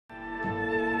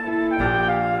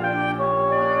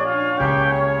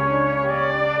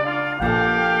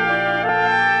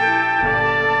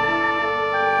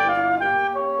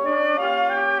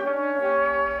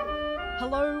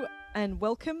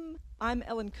welcome. I'm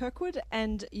Ellen Kirkwood,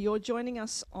 and you're joining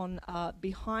us on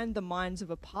Behind the Minds of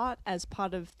a Part as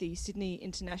part of the Sydney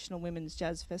International Women's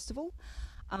Jazz Festival.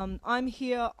 I'm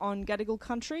here on Gadigal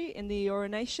country in the Eora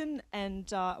Nation, and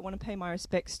I want to pay my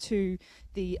respects to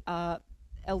the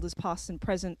elders past and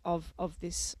present of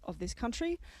this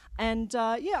country. And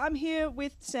yeah, I'm here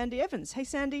with Sandy Evans. Hey,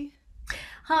 Sandy.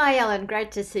 Hi, Ellen.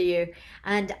 Great to see you.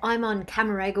 And I'm on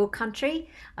Camaragal country.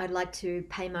 I'd like to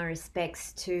pay my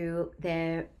respects to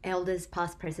their elders,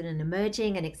 past, present, and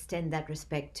emerging, and extend that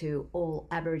respect to all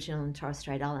Aboriginal and Torres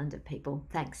Strait Islander people.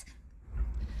 Thanks.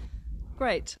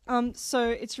 Great. So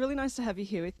it's really nice to have you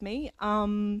here with me.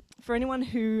 For anyone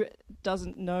who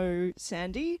doesn't know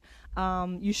Sandy,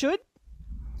 you should.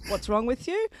 What's wrong with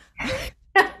you?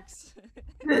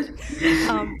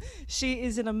 She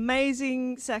is an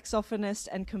amazing saxophonist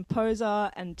and composer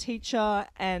and teacher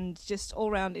and just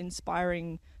all-round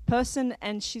inspiring person.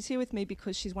 And she's here with me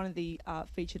because she's one of the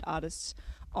featured artists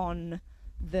on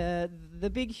the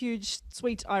big, huge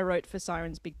suite I wrote for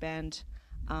Sirens Big Band.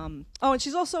 Oh, and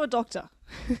she's also a doctor.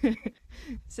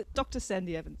 Dr.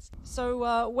 Sandy Evans.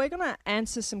 So we're going to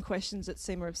answer some questions that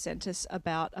SIMA have sent us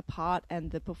about a part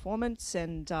and the performance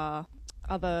and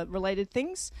other related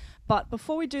things. But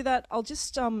before we do that, I'll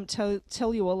just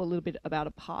tell you all a little bit about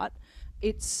a part.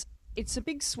 It's a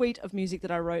big suite of music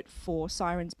that I wrote for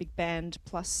Sirens Big Band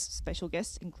plus special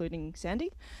guests, including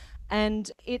Sandy. And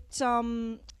it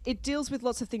deals with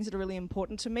lots of things that are really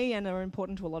important to me and are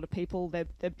important to a lot of people.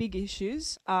 They're big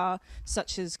issues,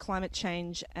 such as climate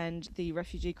change and the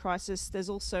refugee crisis. There's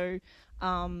also,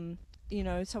 so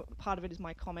part of it is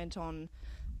my comment on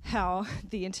how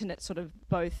the internet sort of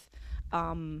both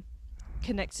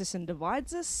connects us and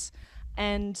divides us.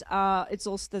 And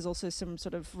there's also some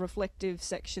sort of reflective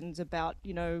sections about,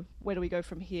 where do we go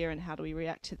from here and how do we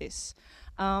react to this?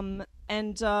 So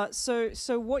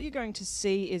what you're going to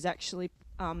see is actually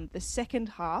the second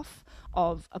half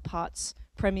of a part's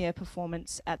premiere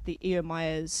performance at the Eo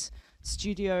Myers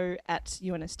studio at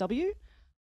UNSW.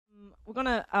 We're going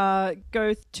to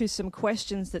go to some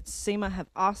questions that SIMA have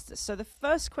asked us. So the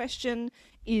first question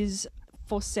is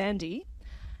for Sandy,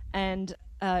 and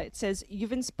it says,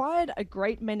 you've inspired a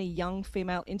great many young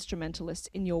female instrumentalists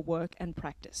in your work and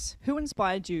practice. Who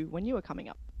inspired you when you were coming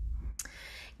up?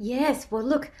 Yes, well,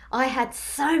 look, I had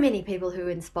so many people who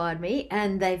inspired me,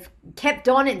 and they've kept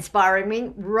on inspiring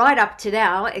me right up to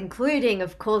now, including,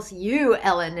 of course, you,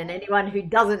 Ellen, and anyone who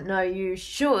doesn't know you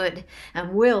should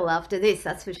and will after this,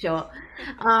 that's for sure.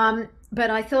 But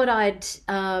I thought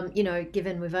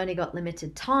given we've only got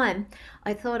limited time,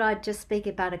 I thought I'd just speak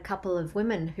about a couple of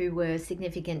women who were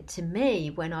significant to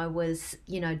me when I was,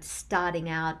 starting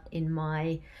out in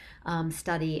my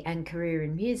study and career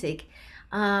in music.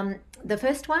 The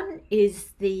first one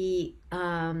is the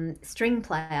string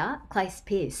player, Clace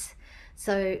Pierce.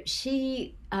 So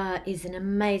she is an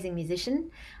amazing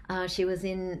musician. She was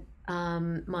in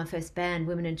my first band,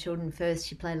 Women and Children First.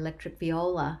 She played electric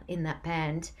viola in that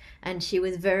band, and she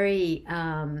was very,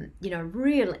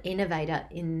 real innovator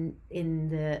in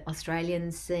the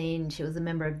Australian scene. She was a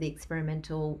member of the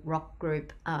experimental rock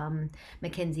group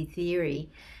Mackenzie Theory.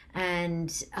 And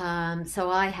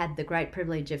so I had the great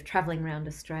privilege of travelling around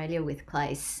Australia with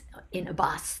Clace in a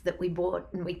bus that we bought,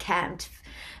 and we camped,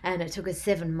 and it took us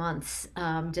 7 months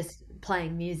just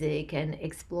playing music and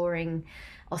exploring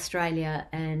Australia.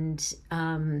 And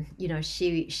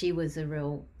she was a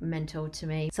real mentor to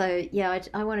me. So yeah,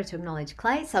 I wanted to acknowledge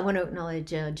Clace. I want to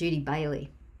acknowledge Judy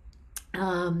Bailey.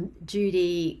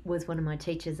 Judy was one of my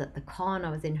teachers at the con.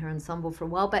 I was in her ensemble for a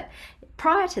while, but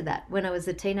prior to that, when I was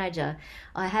a teenager,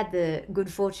 I had the good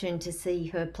fortune to see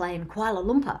her play in Kuala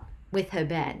Lumpur with her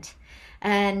band,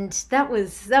 and that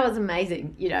was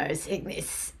amazing. Seeing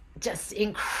this just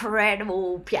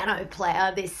incredible piano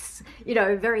player, this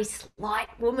very slight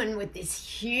woman with this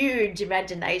huge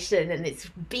imagination and this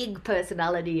big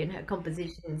personality in her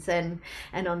compositions and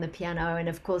on the piano, and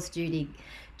of course Judy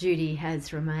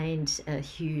has remained a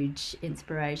huge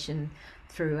inspiration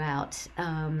throughout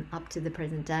up to the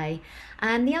present day.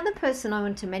 And the other person I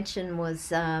want to mention was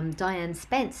Diane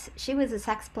Spence. She was a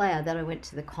sax player that I went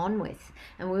to the con with,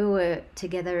 and we were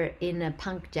together in a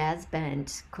punk jazz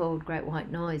band called Great White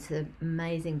Noise, an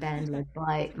amazing band led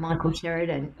by Michael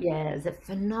Sheridan. Yeah, it was a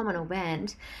phenomenal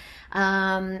band.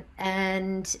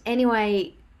 And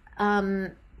anyway,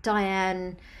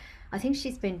 Diane, I think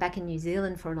she's been back in New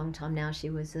Zealand for a long time now. She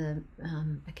was a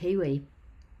Kiwi,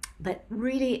 but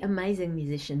really amazing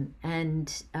musician.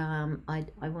 And I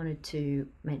wanted to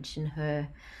mention her.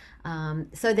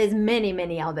 So there's many,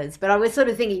 many others, but I was sort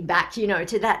of thinking back,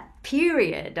 to that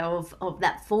period of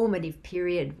that formative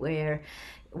period where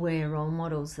where role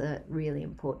models are really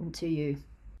important to you.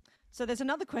 So there's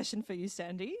another question for you,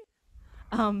 Sandy.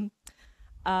 Um,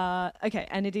 okay,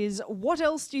 and it is, what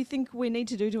else do you think we need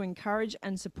to do to encourage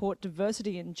and support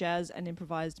diversity in jazz and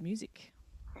improvised music?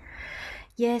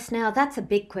 Yes, now that's a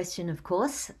big question, of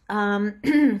course.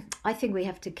 I think we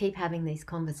have to keep having these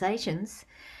conversations,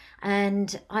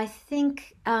 and I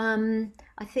think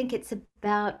it's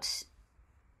about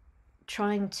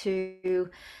trying to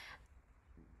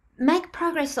make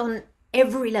progress on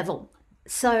every level.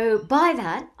 So by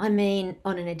that, I mean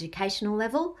on an educational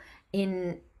level,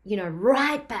 in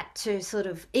right back to sort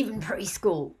of even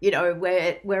preschool,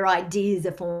 where ideas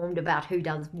are formed about who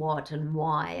does what and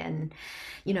why, and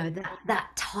that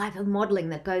type of modeling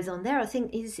that goes on there, I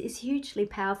think is hugely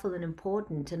powerful and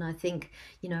important. And I think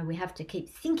we have to keep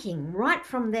thinking right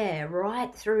from there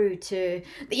right through to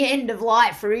the end of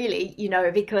life, really,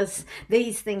 because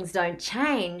these things don't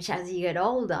change as you get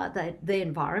older. The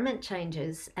environment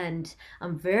changes, and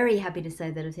I'm very happy to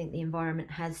say that I think the environment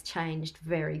has changed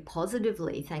very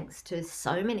positively thanks to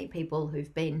so many people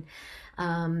who've been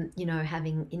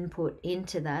having input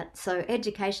into that. So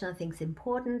education, I think, is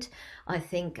important. I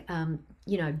think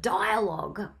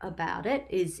dialogue about it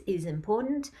is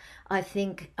important. I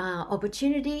think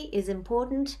opportunity is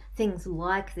important. Things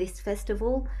like this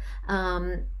festival,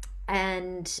 and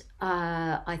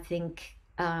I think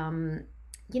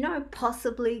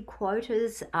possibly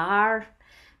quotas are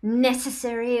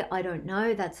necessary. I don't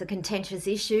know. That's a contentious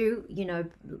issue.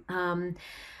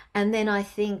 And then I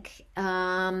think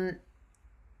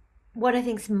what I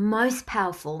think is most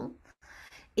powerful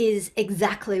is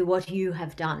exactly what you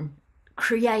have done,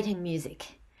 creating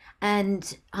music.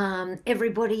 And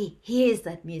everybody hears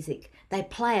that music. They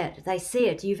play it, they see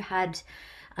it. You've had,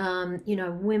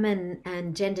 women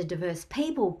and gender diverse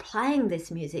people playing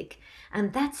this music.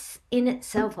 And that's in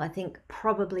itself, I think,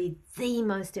 probably the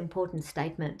most important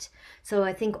statement. So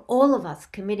I think all of us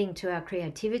committing to our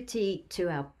creativity, to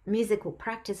our musical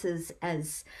practices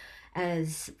as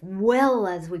well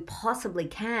as we possibly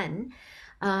can,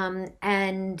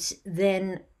 and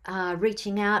then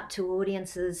reaching out to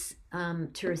audiences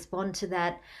to respond to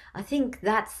that. I think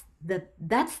that's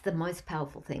the most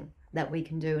powerful thing that we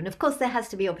can do. And of course, there has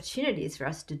to be opportunities for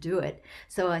us to do it.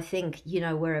 So I think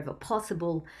wherever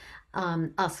possible,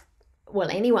 us, well,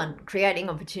 anyone creating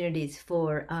opportunities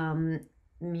for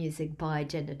music by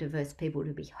gender diverse people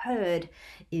to be heard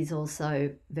is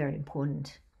also very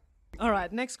important. All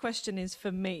right, next question is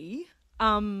for me.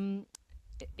 Um,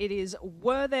 it is,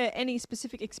 were there any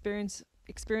specific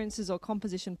experiences or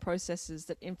composition processes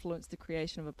that influenced the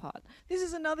creation of a part? This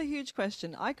is another huge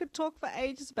question. I could talk for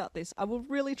ages about this. I will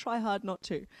really try hard not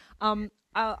to.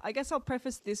 I guess I'll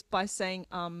preface this by saying,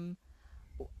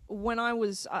 when I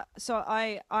was I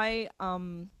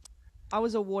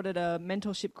was awarded a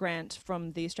mentorship grant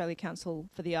from the Australia Council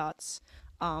for the Arts,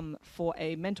 for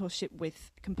a mentorship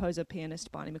with composer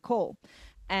pianist Barney McCall.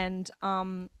 And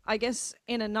I guess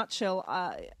in a nutshell,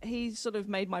 he sort of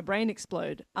made my brain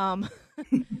explode,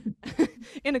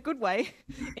 in a good way,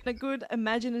 in a good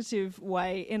imaginative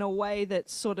way, in a way that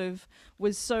sort of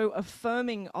was so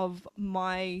affirming of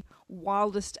my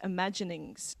wildest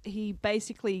imaginings. He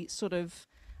basically sort of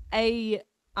a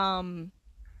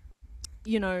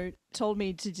told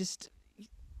me to just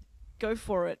go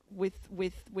for it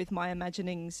with my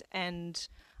imaginings and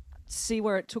see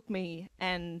where it took me,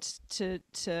 and to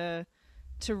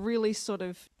really sort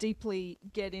of deeply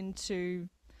get into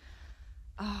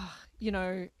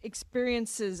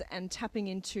experiences and tapping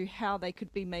into how they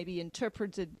could be maybe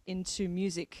interpreted into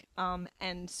music.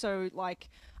 And so, like,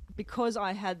 because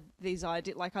I had these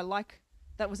ideas, like,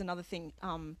 that was another thing.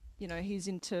 He's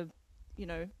into,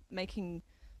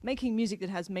 making music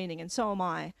that has meaning, and so am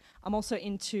I. I'm also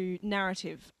into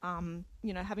narrative,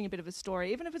 having a bit of a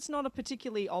story, even if it's not a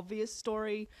particularly obvious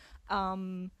story.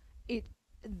 It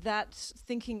that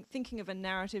thinking of a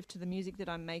narrative to the music that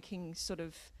I'm making sort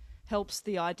of helps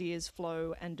the ideas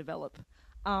flow and develop.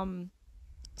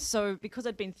 So because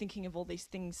I'd been thinking of all these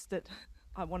things that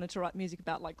I wanted to write music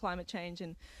about, like climate change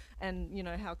and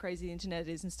how crazy the internet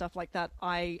is and stuff like that,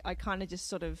 I kind of just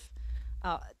sort of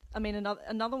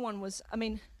another one was,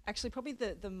 actually probably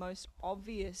the most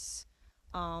obvious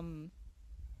sort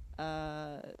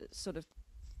of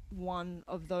one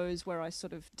of those where I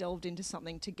sort of delved into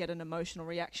something to get an emotional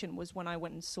reaction was when I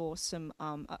went and saw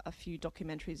a few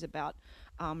documentaries about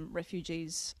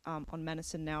refugees on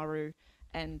Manus and Nauru,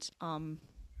 and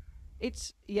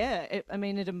it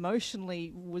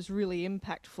emotionally was really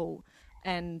impactful,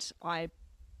 and I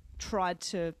tried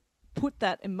to put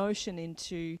that emotion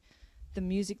into the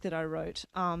music that I wrote.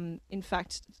 In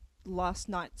fact, last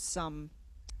night's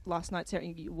last night's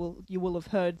airing, you will have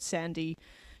heard Sandy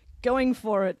going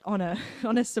for it on a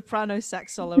on a soprano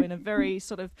sax solo in a very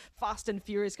sort of fast and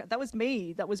furious. That was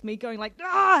me. That was me going like,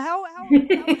 how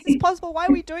is this possible? Why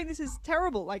are we doing this? This is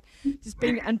terrible. Like just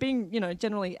being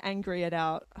generally angry at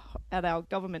our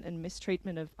government and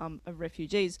mistreatment of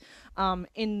refugees.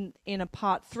 In a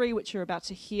part three, which you're about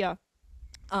to hear,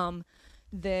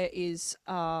 there is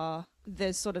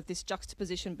there's sort of this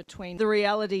juxtaposition between the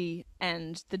reality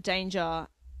and the danger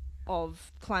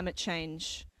of climate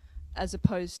change, as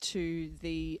opposed to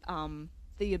the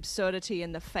absurdity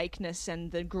and the fakeness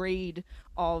and the greed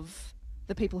of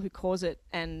the people who cause it.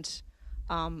 And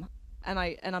I'm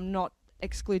not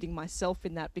excluding myself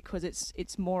in that, because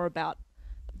it's more about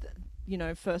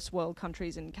first world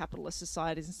countries and capitalist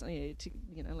societies,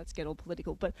 let's get all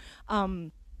political. But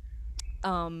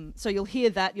so you'll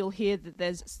hear that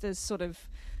there's sort of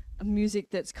a music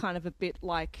that's kind of a bit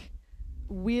like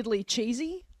weirdly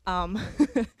cheesy.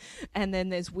 And then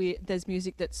there's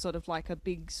music that's sort of like a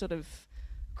big sort of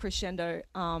crescendo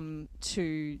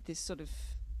to this sort of,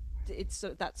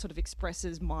 that sort of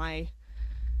expresses my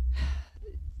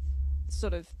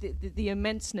sort of the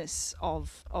immenseness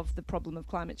of the problem of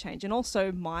climate change, and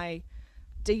also my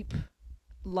deep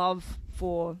love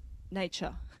for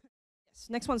nature. Yes,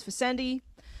 next one's for Sandy.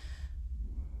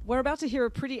 We're about to hear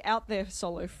a pretty out there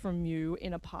solo from you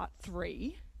in a part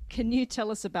 3. Can you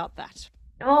tell us about that?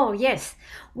 Oh, yes.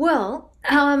 Well,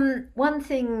 one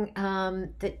thing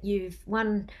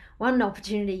one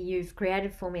opportunity you've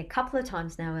created for me a couple of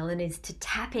times now, Ellen, is to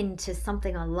tap into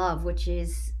something I love, which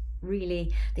is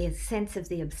really the sense of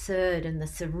the absurd and the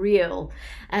surreal.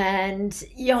 And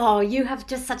you have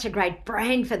just such a great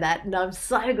brain for that, and I'm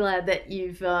so glad that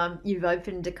you've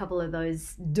opened a couple of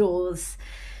those doors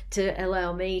to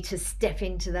allow me to step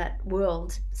into that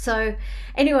world. So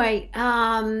anyway,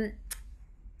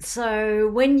 so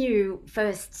when you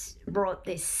first brought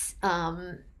this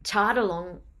chart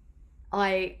along,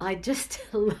 I just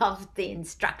loved the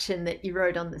instruction that you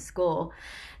wrote on the score.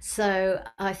 So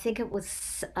I think it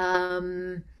was a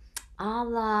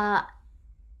la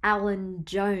Alan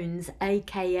Jones,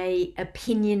 aka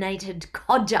Opinionated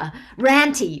Codger.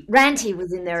 Ranty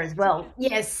was in there as well.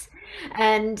 Yes.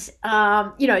 And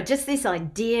just this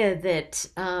idea that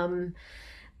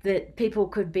that people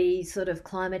could be sort of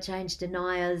climate change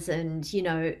deniers, and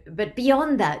but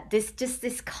beyond that,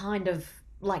 this kind of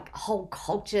like whole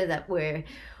culture that we're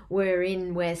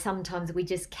in, where sometimes we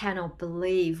just cannot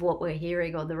believe what we're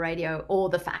hearing on the radio, or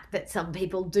the fact that some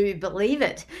people do believe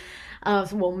it.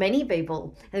 Well, many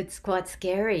people. It's quite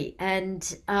scary.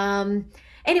 And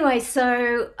anyway,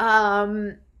 so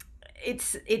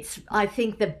it's I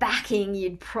think the backing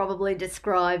you'd probably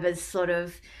describe as sort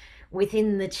of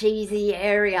within the cheesy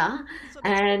area, Sort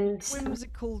of and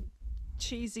whimsical,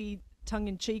 cheesy,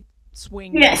 tongue-in-cheek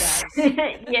swing yes, jazz.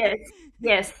 yes,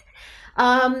 yes.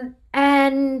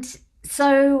 And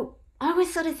so I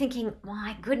was sort of thinking,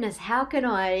 my goodness, how can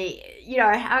I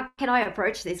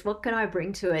approach this? What can I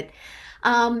bring to it?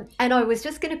 And I was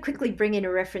just going to quickly bring in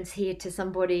a reference here to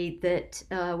somebody that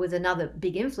was another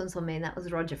big influence on me, and that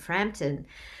was Roger Frampton.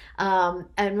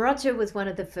 And Roger was one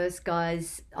of the first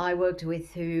guys I worked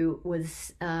with who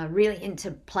was really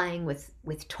into playing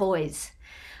with toys.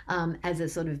 As a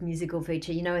sort of musical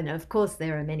feature, and of course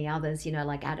there are many others,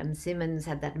 like Adam Simmons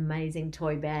had that amazing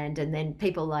toy band, and then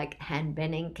people like Han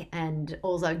Benink, and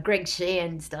also Greg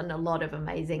Sheehan's done a lot of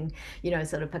amazing,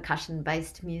 sort of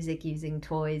percussion-based music using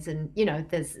toys, and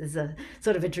there's a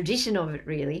sort of a tradition of it,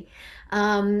 really.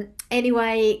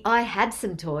 Anyway, I had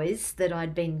some toys that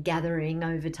I'd been gathering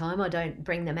over time. I don't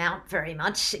bring them out very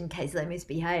much in case they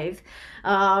misbehave,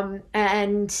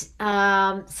 and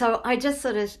so I just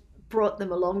sort of brought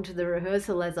them along to the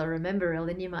rehearsal, as I remember.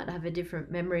 Ellen, you might have a different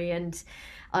memory, and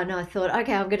I thought,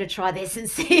 okay, I'm going to try this and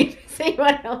see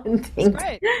what Ellen thinks.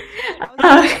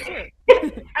 That's great.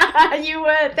 I was You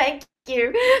were, thank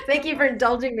you for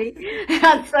indulging me.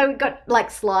 So we've got like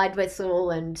slide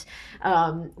whistle, and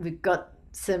we've got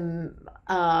some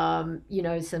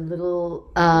some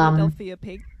little Philadelphia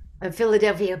pig. A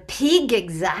Philadelphia pig,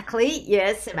 exactly.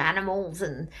 Yes, some animals,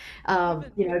 and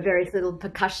various little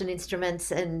percussion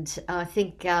instruments. And I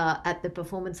think at the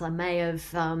performance, I may have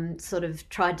sort of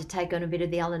tried to take on a bit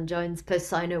of the Alan Jones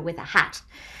persona with a hat,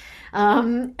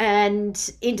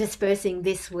 and interspersing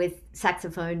this with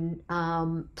saxophone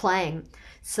playing.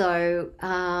 So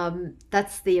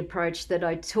that's the approach that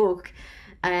I took.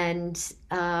 and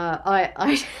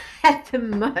I had the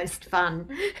most fun.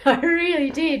 I really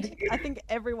did. I think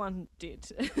everyone did.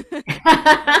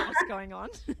 What's going on?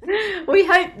 We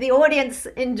hope the audience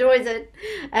enjoys it,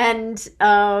 and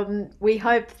we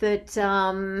hope that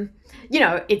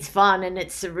it's fun and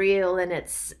it's surreal and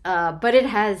but it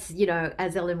has,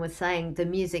 as Ellen was saying, the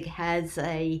music has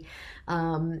a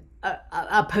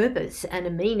purpose and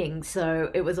a meaning.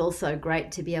 So it was also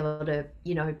great to be able to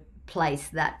place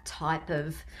that type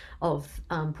of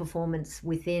performance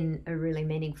within a really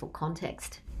meaningful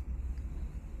context.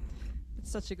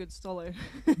 It's such a good solo.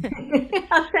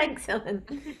 Thanks, Ellen.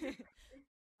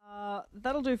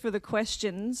 That'll do for the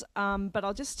questions, but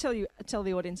I'll just tell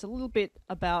the audience a little bit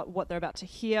about what they're about to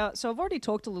hear. So I've already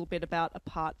talked a little bit about a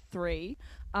part 3.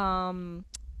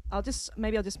 I'll just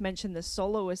mention the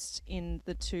soloists in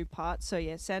the 2 parts. So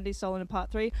yeah, Sandy's solo in part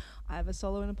 3. I have a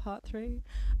solo in a part 3,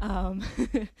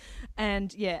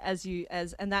 and yeah,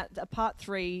 part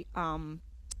 3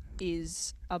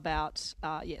 is about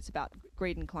it's about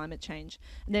greed and climate change.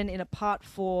 And then in a part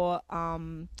 4,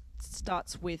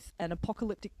 starts with an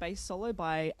apocalyptic bass solo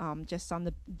by Jess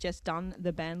Dunn,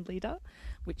 the band leader,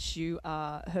 which you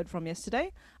heard from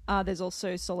yesterday. There's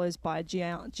also solos by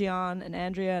Gian and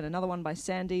Andrea, and another one by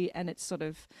Sandy. And it's sort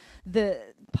of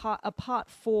part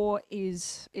 4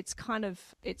 is it's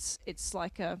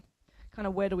like a kind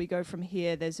of, where do we go from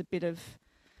here? There's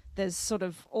sort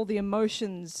of all the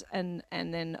emotions, and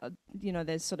then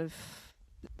there's sort of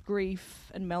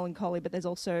grief and melancholy, but there's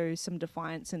also some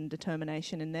defiance and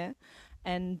determination in there.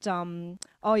 And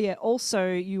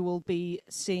also you will be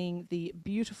seeing the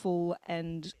beautiful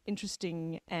and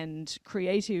interesting and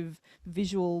creative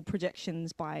visual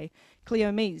projections by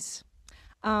Cleo Mees.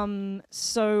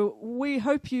 So we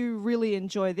hope you really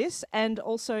enjoy this. And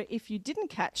also, if you didn't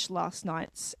catch last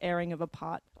night's airing of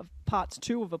parts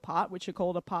 2 of a part, which are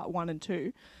called a part 1 and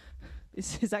 2,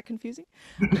 is that confusing?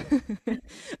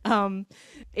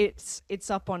 It's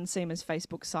up on SIMA's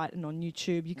Facebook site and on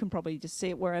YouTube. You can probably just see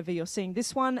it wherever you're seeing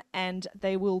this one, and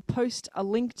they will post a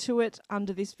link to it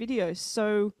under this video.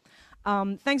 So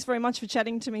thanks very much for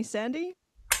chatting to me, Sandy.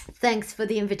 Thanks for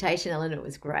the invitation, Ellen. It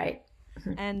was great.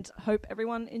 And hope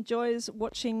everyone enjoys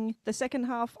watching the second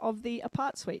half of the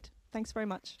Apart Suite. Thanks very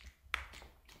much.